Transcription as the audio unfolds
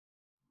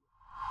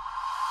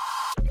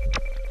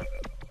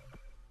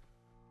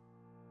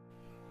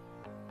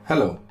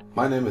Hello,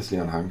 my name is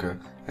Leon Hanke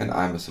and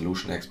I'm a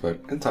solution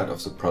expert inside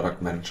of the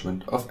product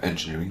management of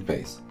Engineering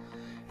Base.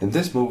 In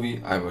this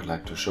movie I would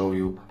like to show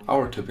you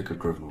our typical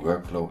driven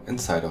workflow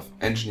inside of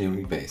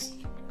Engineering Base.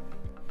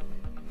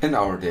 In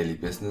our daily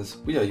business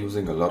we are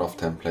using a lot of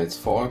templates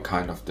for all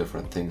kind of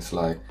different things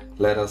like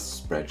letters,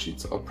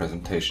 spreadsheets or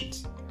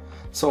presentations.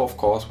 So of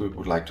course we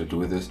would like to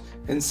do this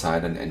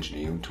inside an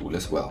engineering tool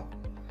as well.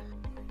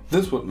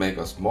 This would make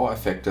us more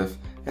effective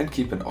and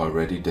keep an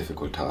already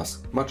difficult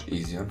task much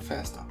easier and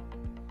faster.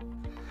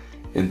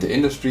 In the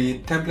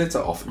industry, templates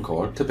are often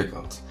called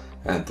typicals,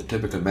 and the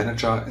typical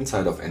manager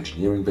inside of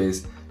Engineering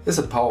Base is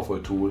a powerful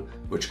tool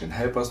which can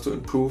help us to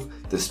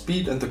improve the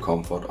speed and the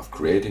comfort of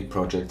creating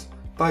projects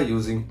by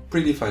using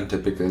predefined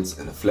typicals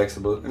in a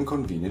flexible and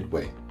convenient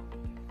way.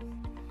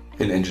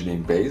 In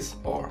Engineering Base,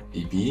 or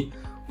EB,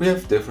 we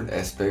have different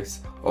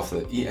aspects of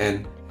the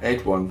EN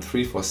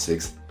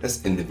 81346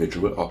 as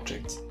individual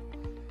objects.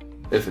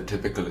 If a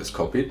typical is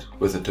copied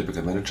with a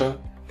typical manager,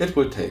 it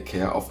will take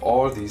care of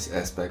all these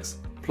aspects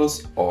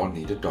plus all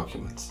needed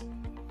documents.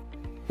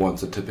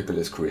 Once a typical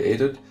is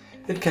created,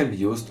 it can be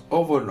used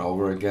over and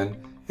over again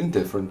in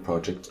different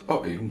projects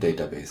or even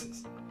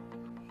databases.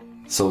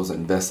 So the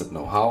invested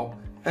know-how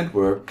and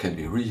work can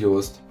be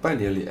reused by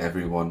nearly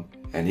everyone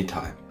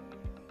anytime.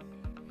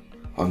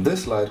 On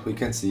this slide we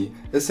can see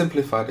a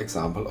simplified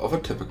example of a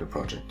typical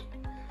project.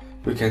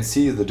 We can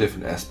see the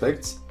different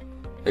aspects,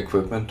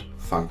 equipment,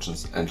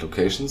 functions and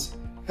locations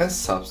as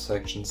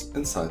subsections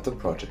inside the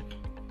project.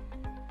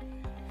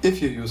 If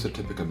you use a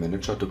typical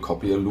manager to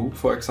copy a loop,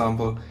 for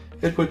example,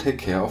 it will take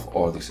care of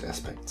all these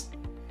aspects.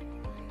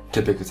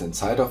 Typicals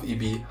inside of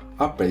EB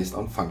are based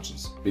on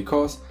functions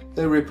because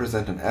they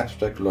represent an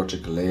abstract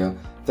logical layer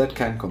that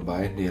can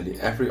combine nearly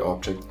every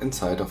object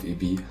inside of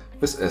EB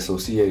with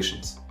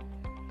associations.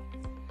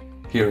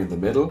 Here in the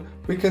middle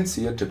we can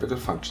see a typical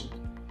function.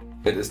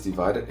 It is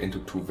divided into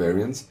 2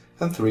 variants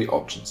and 3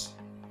 options.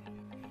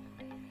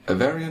 A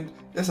variant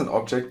is an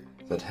object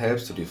that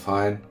helps to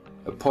define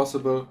a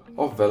possible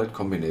or valid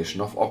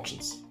combination of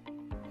options.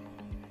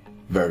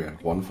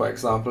 Variant 1, for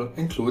example,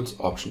 includes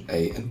option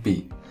A and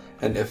B,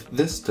 and if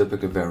this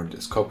typical variant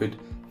is copied,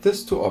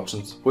 these 2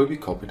 options will be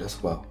copied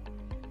as well.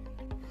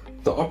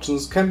 The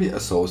options can be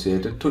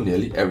associated to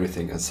nearly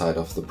everything inside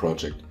of the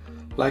project,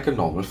 like a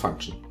normal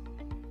function.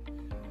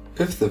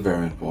 If the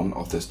variant 1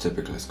 of this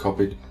typical is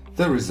copied,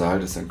 the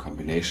result is a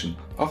combination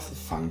of the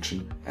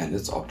function and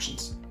its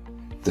options.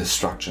 The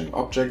structuring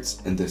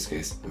objects, in this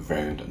case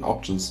variant and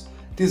options,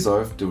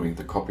 dissolve during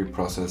the copy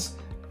process,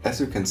 as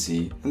you can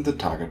see in the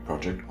target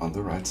project on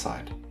the right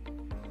side.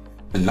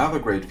 Another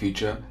great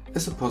feature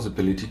is the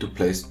possibility to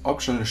place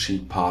optional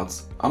sheet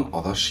parts on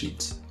other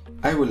sheets.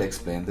 I will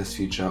explain this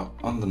feature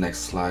on the next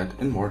slide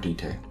in more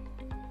detail.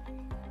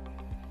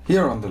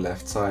 Here on the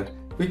left side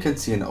we can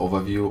see an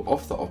overview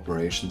of the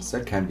operations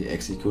that can be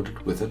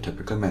executed with a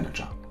typical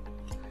manager.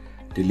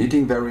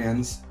 Deleting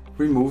variants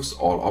removes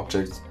all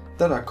objects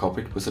that are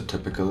copied with a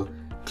typical,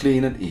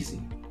 clean and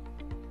easy.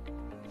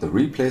 The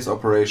replace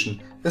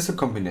operation is a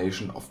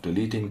combination of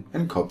deleting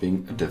and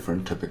copying a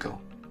different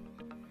typical.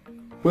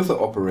 With the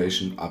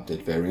operation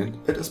update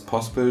variant, it is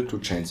possible to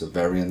change the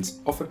variants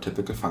of a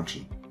typical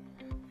function.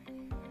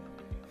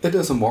 It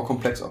is a more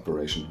complex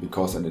operation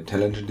because it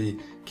intelligently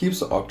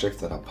keeps the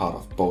objects that are part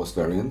of both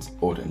variants,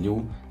 old and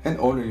new, and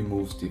only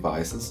removes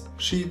devices,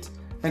 sheets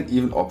and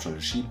even optional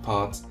sheet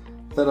parts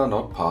that are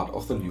not part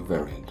of the new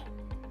variant.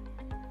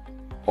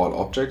 All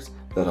objects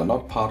that are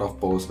not part of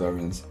both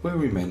variants will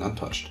remain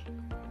untouched.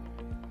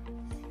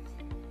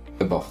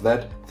 Above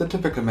that, the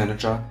typical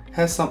manager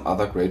has some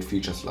other great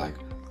features like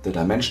the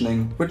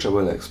dimensioning, which I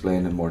will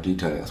explain in more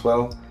detail as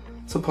well,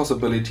 the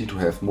possibility to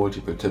have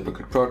multiple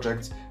typical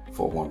projects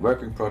for one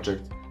working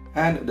project,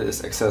 and it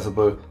is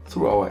accessible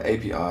through our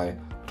API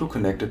to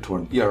connect it to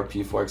an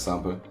ERP, for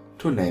example,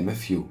 to name a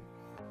few.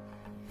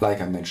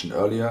 Like I mentioned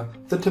earlier,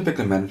 the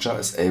typical manager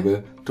is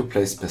able to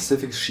place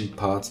specific sheet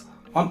parts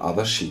on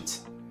other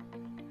sheets.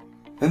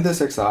 In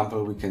this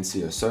example we can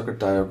see a circuit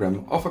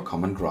diagram of a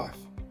common drive.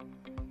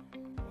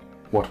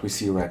 What we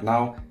see right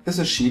now is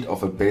a sheet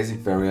of a basic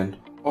variant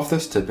of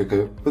this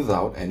typical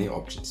without any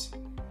options.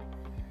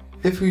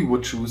 If we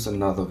would choose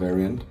another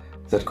variant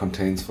that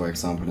contains, for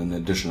example, an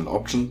additional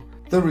option,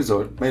 the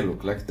result may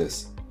look like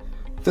this.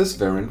 This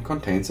variant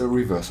contains a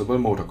reversible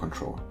motor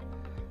control.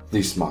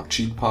 These smart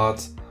sheet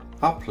parts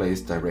are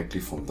placed directly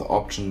from the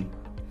option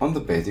on the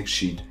basic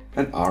sheet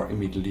and are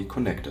immediately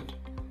connected.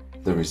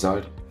 The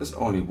result is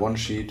only one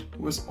sheet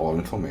with all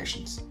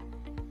informations.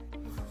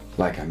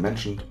 Like I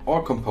mentioned,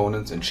 all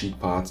components and sheet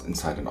parts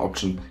inside an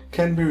option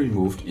can be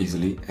removed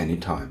easily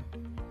anytime.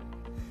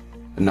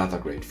 Another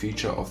great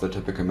feature of the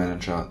typical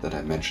manager that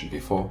I mentioned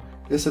before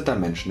is the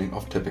dimensioning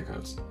of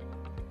typicals.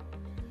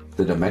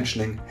 The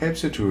dimensioning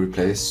helps you to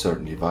replace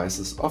certain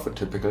devices of a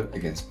typical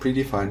against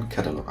predefined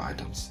catalog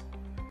items.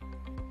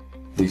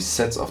 These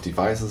sets of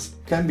devices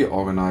can be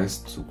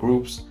organized to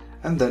groups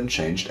and then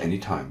changed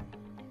anytime.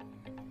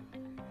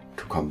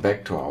 come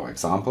back to our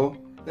example,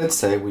 let's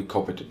say we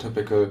copied a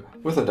typical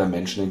with a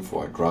dimensioning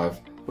for a drive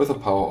with a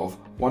power of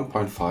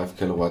 1.5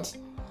 kilowatts,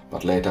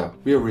 but later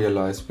we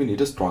realize we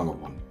need a stronger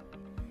one.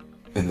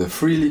 In the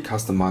freely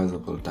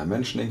customizable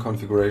dimensioning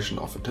configuration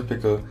of a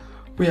typical,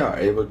 we are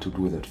able to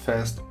do that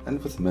fast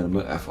and with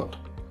minimal effort.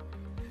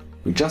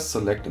 We just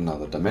select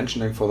another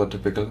dimensioning for the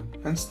typical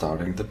and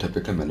starting the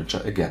typical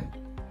manager again.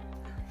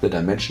 The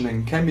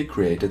dimensioning can be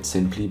created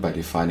simply by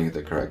defining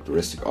the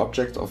characteristic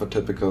objects of a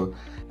typical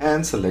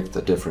and select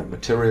the different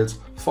materials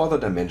for the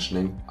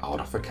dimensioning out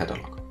of a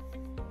catalog.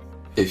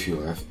 If you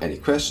have any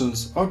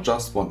questions or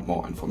just want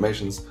more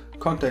information,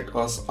 contact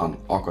us on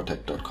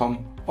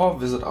orcotech.com or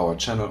visit our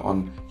channel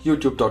on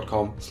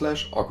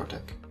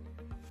youtube.com/orcotech.